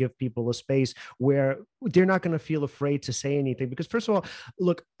able to give people a space where they're not going to feel afraid to say anything. Because first of all,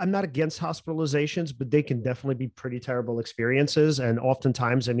 look, I'm not against hospitalizations, but they can definitely be pretty terrible experiences. And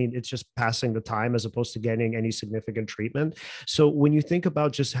oftentimes, I mean, it's just passing the time as opposed to getting any significant treatment. So when you think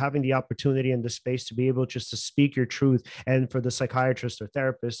about just having the opportunity and the space to be able just to speak your truth, and for the psychiatrist or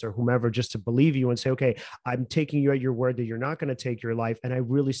therapist or whomever just to believe you and say, okay, I'm taking you at your word that you're not going to take your life, and I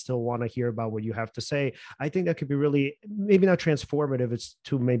really still want to hear about what you have to say. I think that could be really, maybe not transformative, it's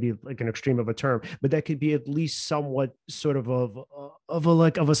too maybe like an extreme of a term, but that could be at least somewhat sort of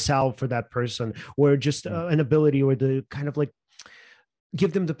a salve for that person, or just an ability or the kind of like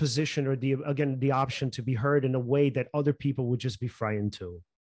give them the position or the option to be heard in a way that other people would just be frightened to.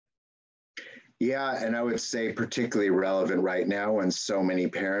 Yeah, and I would say particularly relevant right now when so many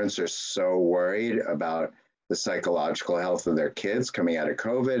parents are so worried about the psychological health of their kids coming out of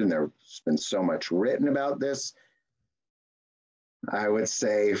COVID, and there's been so much written about this. I would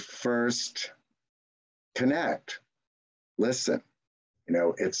say first, connect, listen. You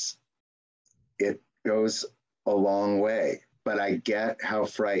know, it goes a long way. But I get how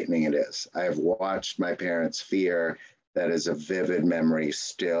frightening it is. I've watched my parents' fear. That is a vivid memory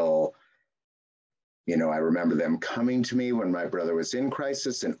still. You know, I remember them coming to me when my brother was in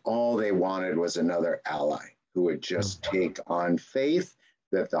crisis, and all they wanted was another ally who would just take on faith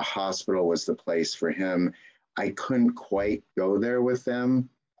that the hospital was the place for him. I couldn't quite go there with them.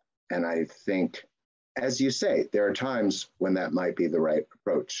 And I think, as you say, there are times when that might be the right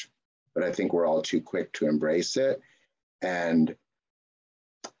approach, but I think we're all too quick to embrace it. And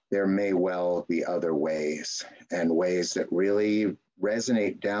there may well be other ways, and ways that really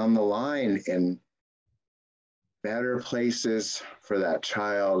resonate down the line in better places for that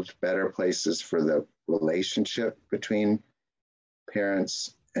child, better places for the relationship between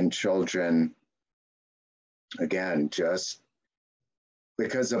parents and children. Again, just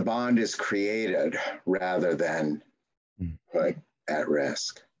because a bond is created rather than put at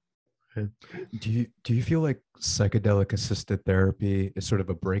risk. Do you feel like psychedelic assisted therapy is sort of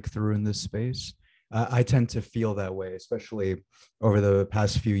a breakthrough in this space? I tend to feel that way, especially over the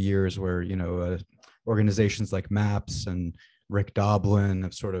past few years, where organizations like MAPS and Rick Doblin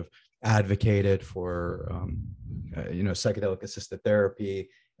have sort of advocated for psychedelic assisted therapy,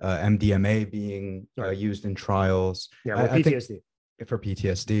 MDMA being used in trials. Yeah, PTSD. For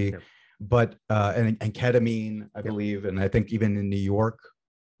PTSD, but and ketamine, I believe, and I think even in New York,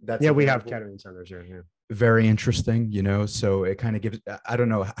 we have ketamine centers here. Yeah. Very interesting, so it kind of gives, I don't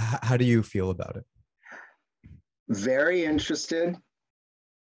know, how do you feel about it? Very interested.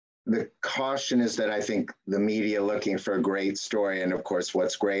 The caution is that I think the media looking for a great story, and of course,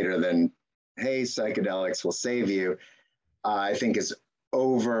 what's greater than, hey, psychedelics will save you, I think is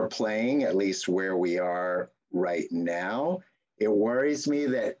overplaying, at least where we are right now. It worries me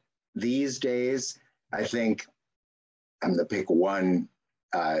that these days, I think I'm going to pick one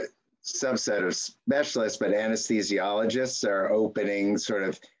subset of specialists, but anesthesiologists are opening sort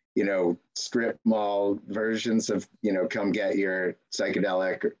of, strip mall versions of, come get your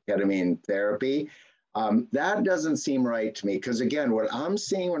psychedelic or ketamine therapy. That doesn't seem right to me, because again, what I'm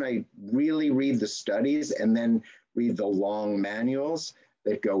seeing when I really read the studies and then read the long manuals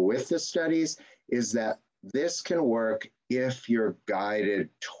that go with the studies is that this can work if you're guided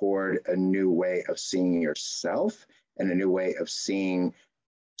toward a new way of seeing yourself and a new way of seeing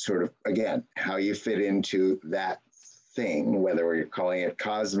sort of, again, how you fit into that thing, whether you're calling it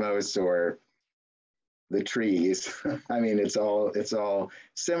cosmos or the trees. I mean, it's all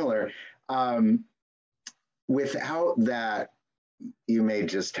similar. Without that, you may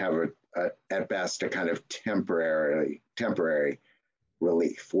just have at best a kind of temporary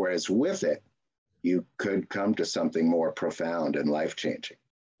relief. Whereas with it, you could come to something more profound and life-changing.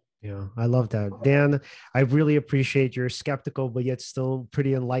 Yeah, I love that. Dan, I really appreciate your skeptical, but yet still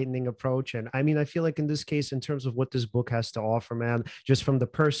pretty enlightening approach. And I mean, I feel like in this case, in terms of what this book has to offer, man, just from the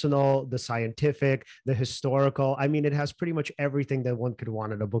personal, the scientific, the historical, I mean, it has pretty much everything that one could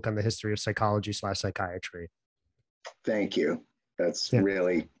want in a book on the history of psychology/psychiatry. Thank you. That's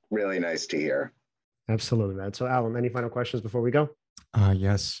really, really nice to hear. Absolutely, man. So Alan, any final questions before we go?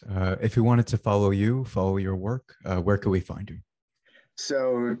 Yes. If we wanted to follow your work, where could we find you?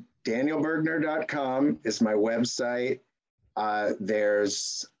 So danielbergner.com is my website.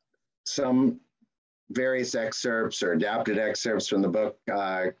 There's some various excerpts or adapted excerpts from the book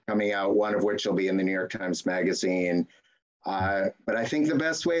coming out, one of which will be in the New York Times Magazine. But I think the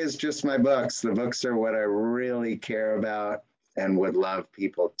best way is just my books. The books are what I really care about and would love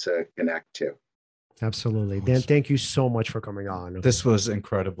people to connect to. Absolutely. Dan, thank you so much for coming on. This was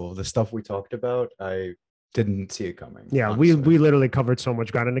incredible. The stuff we talked about, I didn't see it coming. Yeah, we literally covered so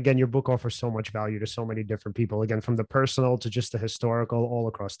much ground. And again, your book offers so much value to so many different people, again, from the personal to just the historical, all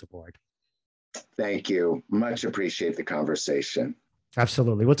across the board. Thank you. Much appreciate the conversation.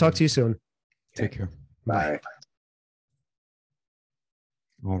 Absolutely. We'll talk to you soon. Take care. Bye.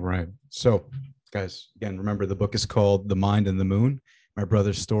 All right. So, guys, again, remember the book is called The Mind and the Moon, My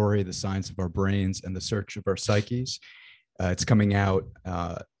Brother's Story, The Science of Our Brains and the Search of Our Psyches. It's coming out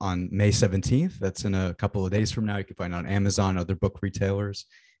on May 17th. That's in a couple of days from now. You can find it on Amazon, other book retailers.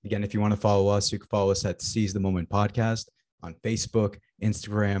 Again, if you want to follow us, you can follow us at Seize the Moment Podcast on Facebook,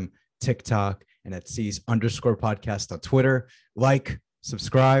 Instagram, TikTok, and at Seize_podcast on Twitter. Like,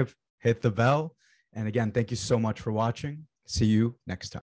 subscribe, hit the bell. And again, thank you so much for watching. See you next time.